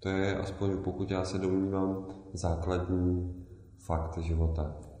 To je, aspoň pokud já se domnívám, základní fakt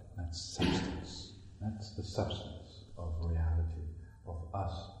života. That's substance. That's the substance of reality, of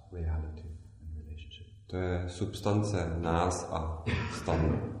us, reality and relationship. To je substance nás a vztahu.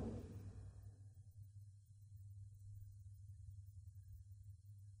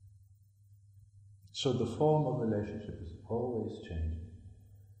 So the form of relationship is always changing.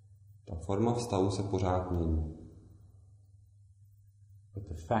 Ta forma vztahu se pořád mění. But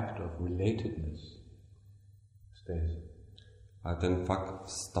the fact of relatedness stays. Ale ten fakt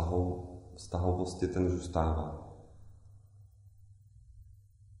vztahovosti ten zůstává.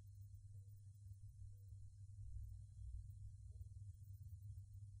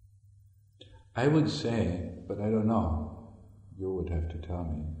 I would say, but I don't know, you would have to tell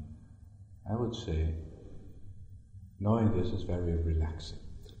me, I would say, knowing this is very relaxing.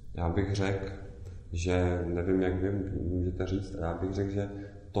 Já bych řekl, že nevím, jak vy můžete říct, já bych řekl, že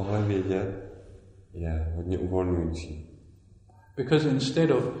tohle vědět je hodně uvolňující. Because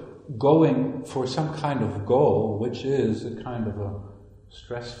instead of going for some kind of goal, which is a kind of a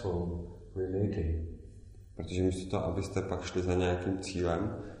stressful relating, Protože místo toho, abyste pak šli za nějakým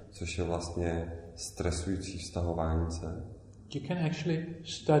cílem, což je vlastně stresující vztahování se. You can actually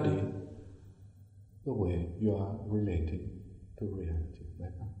study the way you are relating to reality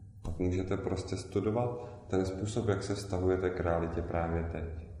right now. Tak můžete prostě studovat ten způsob, jak se vztahujete k realitě právě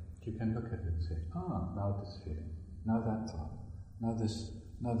teď. You can look at it and say, now this feeling, now that thought, now this,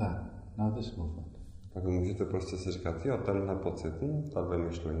 now that, now this movement. Tak můžete prostě si říkat, jo, tenhle pocit, tahle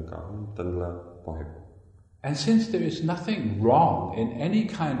myšlenka, tenhle pohyb. And since there is nothing wrong in any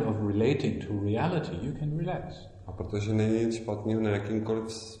kind of relating to reality, you can relax. A protože není nic špatného na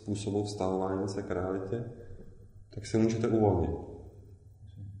jakýmkoliv způsobu vztahování se k realitě, tak se můžete uvolnit.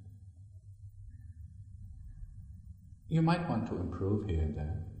 You might want to improve here and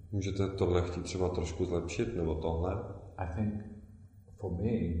there. Můžete tohle chtít třeba trošku zlepšit, nebo tohle. I think for me,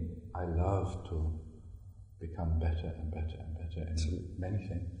 I love to become better and better and better in many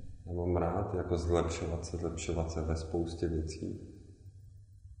things. Já mám rád jako zlepšovat se ve spoustě věcí.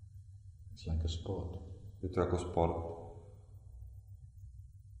 It's like a sport. Je to jako sport.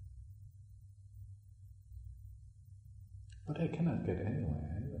 But I cannot get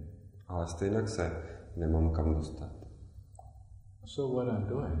anywhere anyway. Ale stejně se nemám kam dostat. So what I'm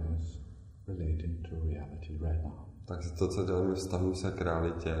doing is relating to reality right now. Takže to, co dělám, je vztahuji se k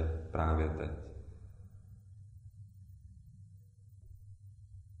realitě právě teď.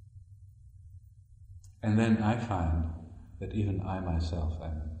 And then I find that even I myself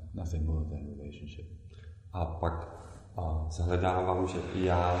am nothing more than relationship. A pak zhledávám, že i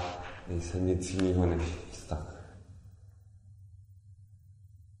já nejsem nic jiného než vztah.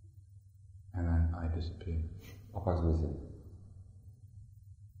 And then I disappear. A pak zmizím.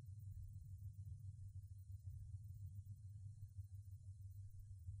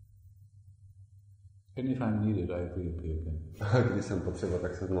 And if I'm needed, I reappear again. A když jsem potřeba,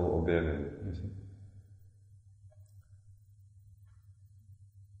 tak se znovu objevím.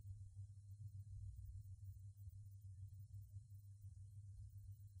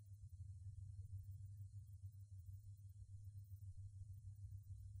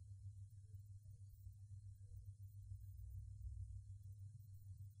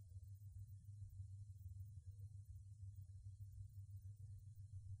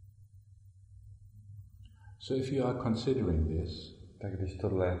 So if you are considering this, tak když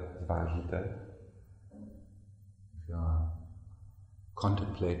tohle zvážíte, if you are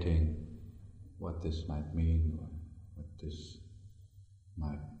contemplating what this might mean, or what this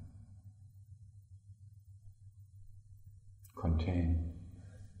might contain,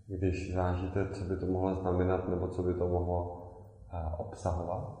 když zvážíte, co by to mohlo znamenat, nebo co by to mohlo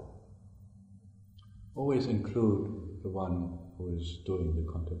obsahovat, always include the one who is doing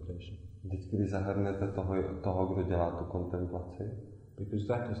the contemplation. Vždycky zahrnete toho, kdo dělá tu kontemplaci. Because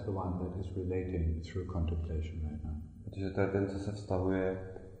that is the one that is relating through contemplation right now. Protože to je ten, co se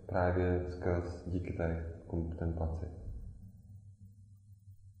vztahuje právě skrz díky té kontemplaci.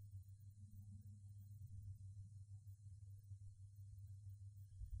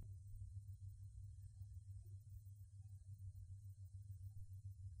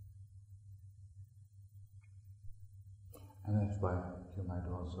 And that's why you might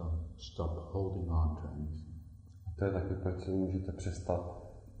also stop holding on to anything. To je taky, proč si můžete přestat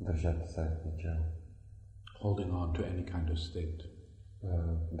držet se něčeho. Holding on to any kind of state.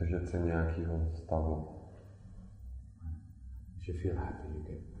 Držet se nějakého stavu. If you feel happy, you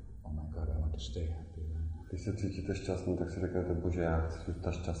get, oh my God, I want to stay happy. Když se cítíte šťastný, tak si řeknete, bože, já chci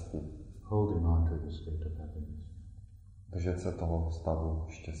zůstat šťastný. Holding on to the state of happiness. Držet se toho stavu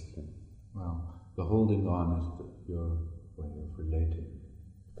štěstí. Well, the holding on is your way of relating.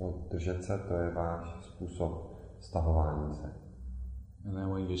 To držet se, to je váš způsob vztahování se. And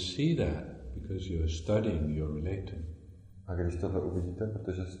then when you see that, because you're studying, you're relating. A když tohle uvidíte,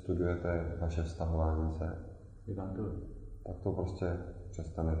 protože studujete vaše vztahování se, you don't do it. Tak to prostě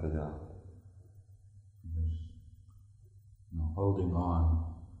přestanete dělat. No, holding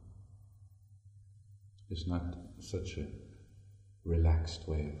on is not such a relaxed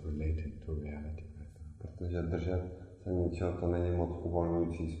way of relating to reality. Protože držet se něčeho, to není moc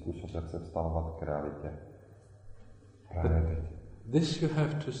uvolňující způsob, jak se vztahovat k realitě. Právě teď. This you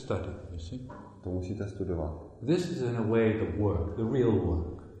have to study, you see? To musíte studovat. This is in a way the work, the real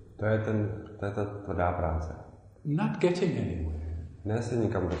work. To je ta tvrdá práce. Not getting anywhere. Ne se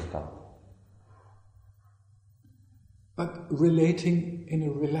nikam dostat. But relating in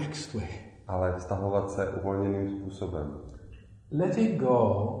a relaxed way. Ale vztahovat se uvolněným způsobem. Letting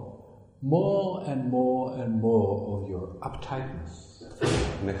go more and more and more of your uptightness.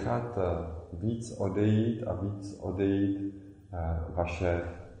 Nechat víc odejít vaše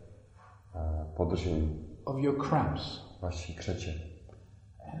podržení. Of your cramps. Vaší křeče.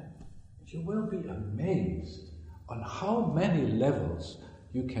 you will be amazed on how many levels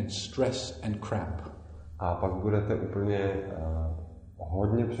you can stress and cramp. A pak budete úplně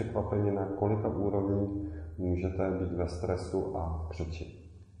hodně překvapeni, na kolika úrovních můžete být ve stresu a křičit.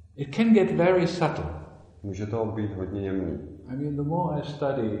 It can get very subtle. Může to být hodně jemný. I mean, the more I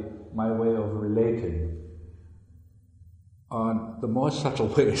study my way of relating, the more subtle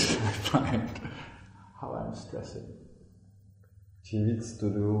ways I find how I'm stressing. Čím víc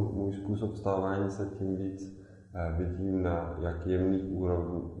studuju můj způsob vztávání se, tím víc vidím, na jak jemných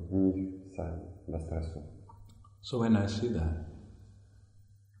úrovních jsem ve stresu. So when I see that,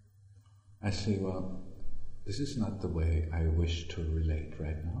 I say, well, this is not the way I wish to relate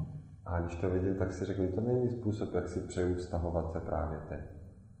right now. A když to vidím, tak si řeknu, to není způsob, jak si přeju vztahovat se právě teď.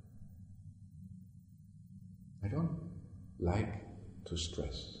 I don't like to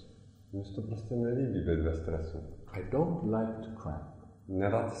stress. Mně se to prostě nelíbí být ve stresu. I don't like to cramp.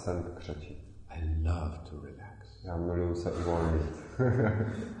 Nerad jsem křečit. I love to relax. Já miluji se uvolnit.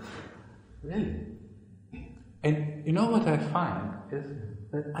 Really? And you know what I find is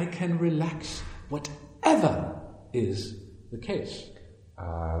that I can relax whatever is the case.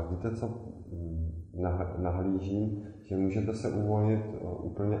 A víte, co nahlížím? Že můžete se uvolnit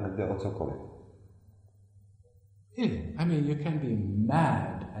úplně, ať jde o cokoliv. Really? I mean, you can be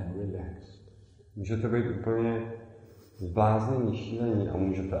mad and relaxed. Můžete být úplně zbláznění, šílení a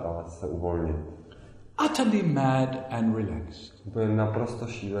můžete ale se uvolnit. Utterly mad and relaxed. Úplně naprosto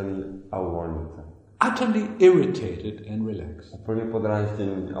šílený a uvolnit se. Utterly irritated and relaxed. Úplně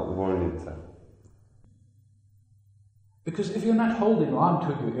podráždění a uvolnit se. Because if you're not holding on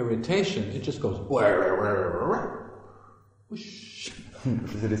to your irritation, it just goes whoosh.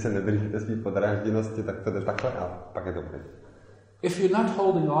 Když se nedržíte své podrážděnosti, tak to jde takhle a pak je to pryč. If you're not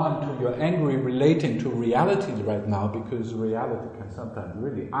holding on to your angry relating to reality right now, because reality can sometimes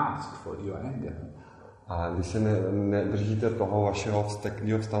really ask for your anger. A když se nedržíte toho vašeho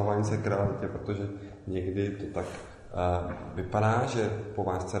vzteklého vztahování se k realitě, protože někdy to tak vypadá, že po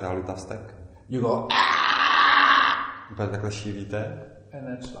vás chce realita vztek. You go Úplně takhle šílíte and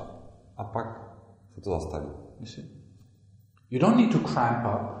then stop. a pak se to zastaví. You see? You don't need to cramp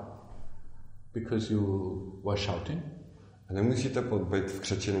up because you were shouting. A nemusíte být v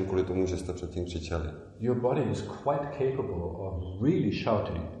křečení kvůli tomu, že jste předtím křičeli. Your body is quite capable of really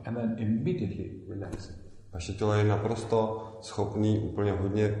shouting and then immediately relaxing. Vaše tělo je naprosto schopný úplně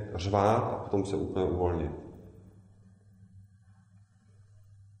hodně řvát a potom se úplně uvolnit.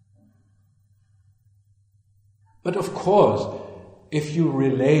 But of course, if you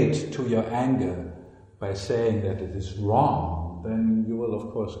relate to your anger by saying that it is wrong, then you will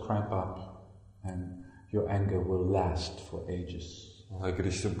of course cramp up and your anger will last for ages. Ale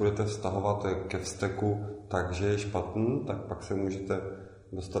když se budete vztahovat ke vzteku tak, že je špatný, tak pak se můžete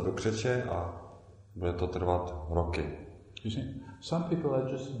dostat do křeče a bude to trvat roky. You see, some people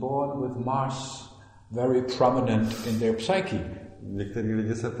are just born with Mars very prominent in their psyche. Některý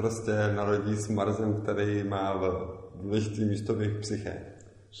lidi se prostě narodí s Marsem, který má důležitý místo v jejich psyché.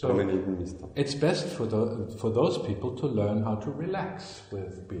 Prominentní místo. It's best for those people to learn how to relax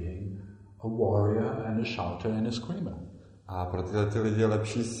with being a warrior and a shouter and a screamer. A pro tyhle lidi je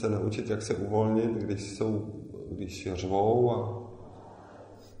lepší se naučit, jak se uvolnit, když řvou.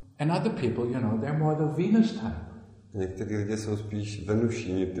 And other people, you know, they're more the Venus type. Někteří lidi jsou spíš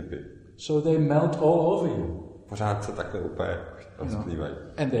venušní typy. So they melt all over you. Pořád se takhle úplně rozplývají.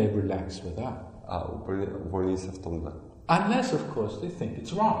 And they relax with that. A úplně uvolní se v tomhle. Unless, of course, they think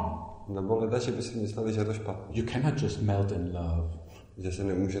it's wrong. Nebo lidé, že by si mysleli, že je to špatné. You cannot just melt in love. Že se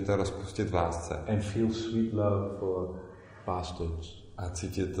nemůžete rozpustit v lásce. And feel sweet love for bastards. A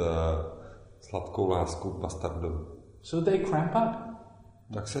cítit sladkou lásku k bastardům. So they cramp up.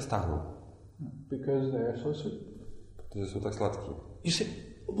 Tak se stáhnou. Because they are so sweet. Protože jsou tak sladký. You see,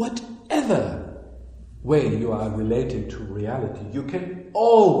 whatever way you are relating to reality, you can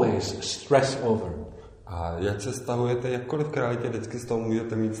always stress over. A jak se stahujete jakkoliv k realitě, vždycky z toho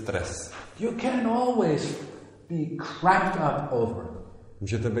můžete mít stres. You can always be cramped up over.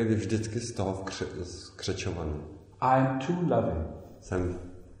 Můžete být vždycky z toho skřečovaný. I'm too loving. Jsem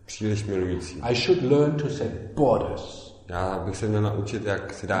příliš milující. I should learn to set borders. Já bych se měl naučit,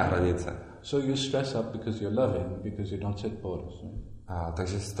 jak si dá hranice. So you stress up because you're loving, because you don't set borders. Right? A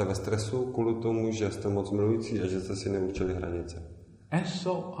takže jste ve stresu kvůli tomu, že jste moc milující a že jste si neurčili hranice. And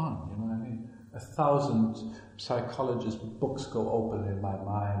so on, you know what I mean? 1,000 psychologist books go open in my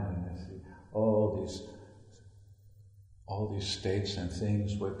mind and I see all these states and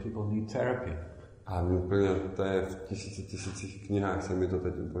things where people need therapy. A úplně to je v tisících knihách se mi to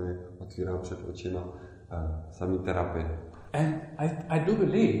teď úplně otvírá před očima samý terapie. And I do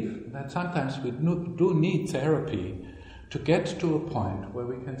believe that sometimes we do need therapy to get to a point where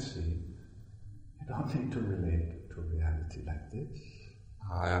we can see you don't need to relate to reality like this.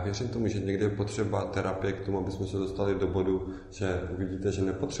 A já věřím tomu, že někdy je potřeba terapie k tomu, aby jsme se dostali do bodu, že uvidíte, že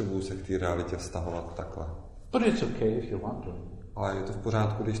nepotřebuju se k té realitě vztahovat takhle. But it's okay if you want to. Ale je to v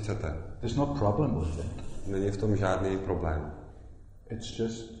pořádku, když chcete. There's no problem with it. Není v tom žádný problém. It's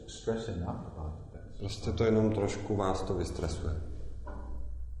just stressing up about it. Prostě to jenom trošku vás to vystresuje.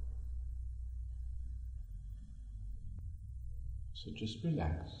 So just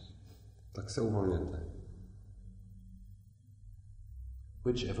relax. Tak se uvolněte.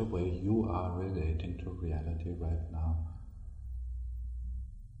 Whichever way you are relating to reality right now,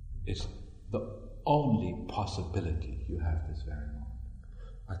 it's the only possibility you have this very moment.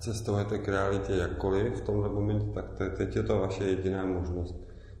 Ať se stavujete k realitě jakkoliv v tomhle momentě, tak teď je to vaše jediná možnost,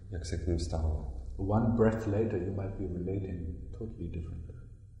 jak se k ním stavovat. One breath later you might be relating totally differently.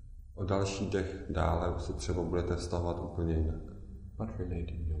 O další dech dále se třeba budete vztahovat úplně jinak. But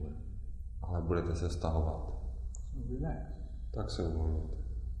relating you will. Ale budete se vztahovat. So relax. Tak se uvolněte.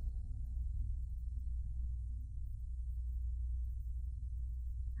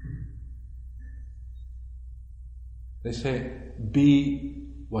 They say, be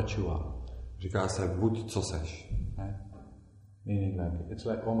what you are. Říká se, buď co seš. Right? Meaning it's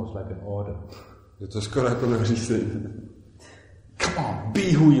almost like an order. Je to skoro jako nařízení. Come on,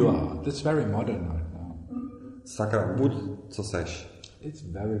 be who you are. That's very modern right now. Sakra, buď co seš. It's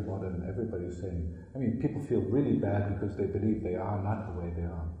very modern. Everybody's saying, people feel really bad because they believe they are not the way they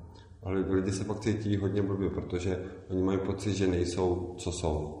are. Ale lidi se pak cítí hodně blbě, protože oni mají pocit, že nejsou, co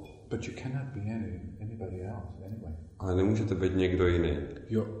jsou. But you cannot be anybody else anyway. Ale nemůžete být někdo jiný.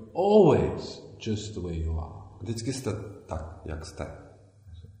 You're always just the way you are. Vždycky jste tak, jak jste.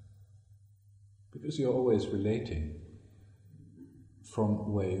 Because you're always relating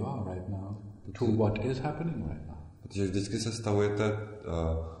from where you are right now to what is happening right now. Protože vždycky se stavujete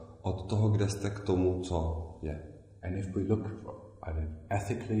od toho, kde jste, k tomu, co je. And if we look at it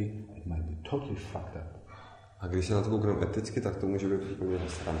ethically, it might be totally fucked up. A když se na to koukneme eticky, tak to může být úplně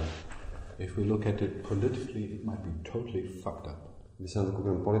zasrané. If we look at it politically, it might be totally fucked up. Když se na to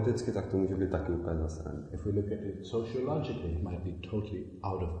koukneme politicky, tak to může být taky úplně zasrané. If we look at it sociologically, it might be totally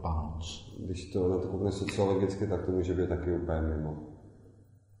out of bounds. Když to na to koukneme sociologicky, tak to může být taky úplně mimo.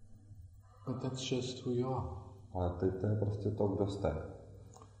 But that's just who you are. Ale teď to je prostě to, kdo jste.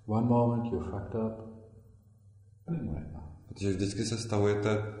 One moment you're fucked up, right now. Protože vždycky se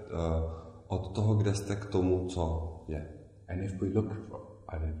stavujete od toho, kde jste, k tomu, co je. And if we look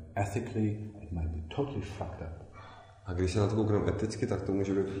at it ethically, it might be totally fucked up. A když se na to koukneme eticky, tak to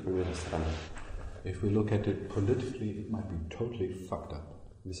může být úplně zasrané. If we look at it politically, it might be totally fucked up.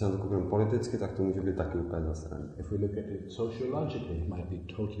 Když se na to koukneme politicky, tak to může být taky úplně zasrané. If we look at it sociologically, it might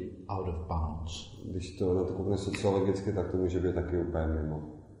be totally out of bounds. Když to na to koukneme sociologicky, tak to může být taky úplně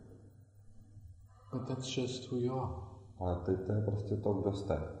mimo. But that's just who you are. Ale teď to je prostě to, kdo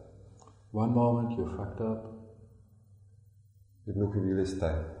jste. One moment you're fucked up. Jednu chvíli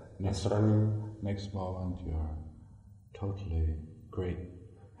jste nasraný. Next moment you're totally great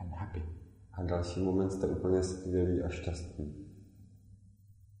and happy. A další moment jste úplně skvělý a šťastný.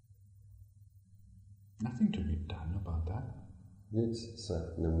 Nothing to be done about that. Nic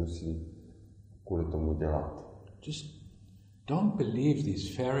se nemusí kvůli tomu dělat. Just don't believe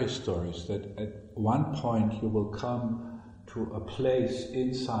these fairy stories that at one point you will come to a place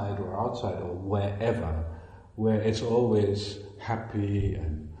inside or outside or wherever where it's always happy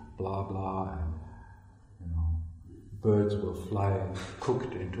and blah blah and birds will fly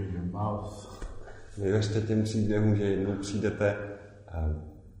cooked into your mouth. Nevěřte těm příběhům, že jednou přijdete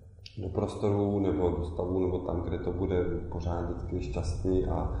do prostoru nebo do stavu nebo tam, kde to bude pořád vždycky šťastný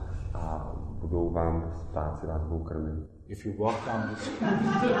a budou vám ptáci vás budou krmit. If you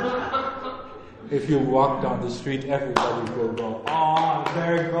walk down the street, everybody will go, oh,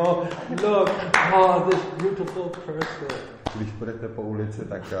 there you go, look, oh, this beautiful person. Když půjdete po ulici,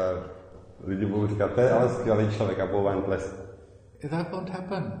 tak lidi budou říkat, to je ale skvělý člověk a budou vám plesat. That won't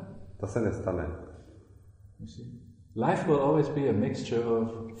happen. To se nestane. You see? Life will always be a mixture of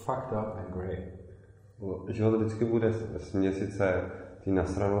fucked up and great. Život vždycky bude směsice té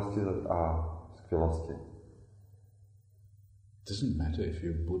nasranosti a skvělosti. It doesn't matter if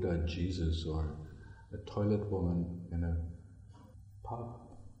you're Buddha, Jesus or a toilet woman in a pub.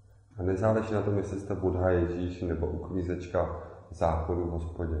 A nezáleží na tom, jestli jste Buddha, Ježíš nebo uklízečka záchodu v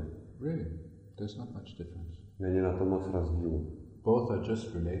hospodě. Really, there's not much difference. Není na tom moc rozdílu. Both are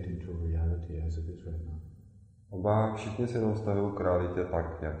just relating to reality as it is right now. Oba všichni se jenom stavují k realitě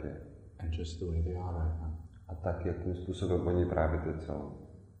tak, jak je. And just the way they are right now. a tak, jakým způsobem oni právě teď jsou.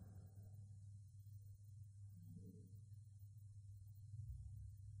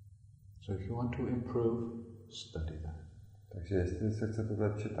 So if you want to improve, study that. Takže jestli se chcete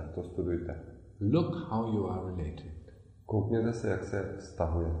zlepšit, tak to studujte. Look how you are related. Koukněte se, jak se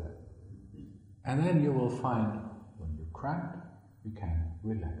vztahujete. And then you will find when you crack, you can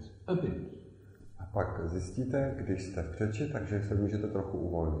relax a bit. A pak zjistíte, když jste v křeči, takže se můžete trochu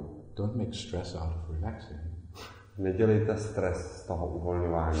uvolnit. Don't make stress out of relaxing. Nedělejte stres z toho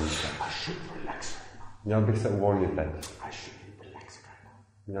uvolňování se. I should relax. Měl bych se uvolnit teď. I should relax right now.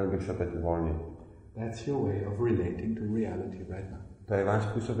 Měl bych se teď uvolnit. That's your way of relating to reality right now. To je váš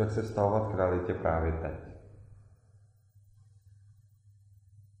způsob, jak se vztahovat k realitě právě teď.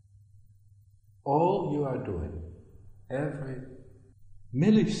 All you are doing, every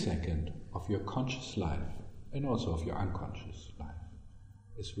millisecond of your conscious life and also of your unconscious life,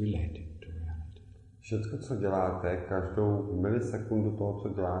 is relating to reality. Všechno, co děláte, každou milisekundu toho, co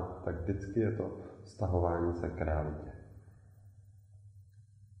děláte, tak vždycky je to vztahování se k realitě.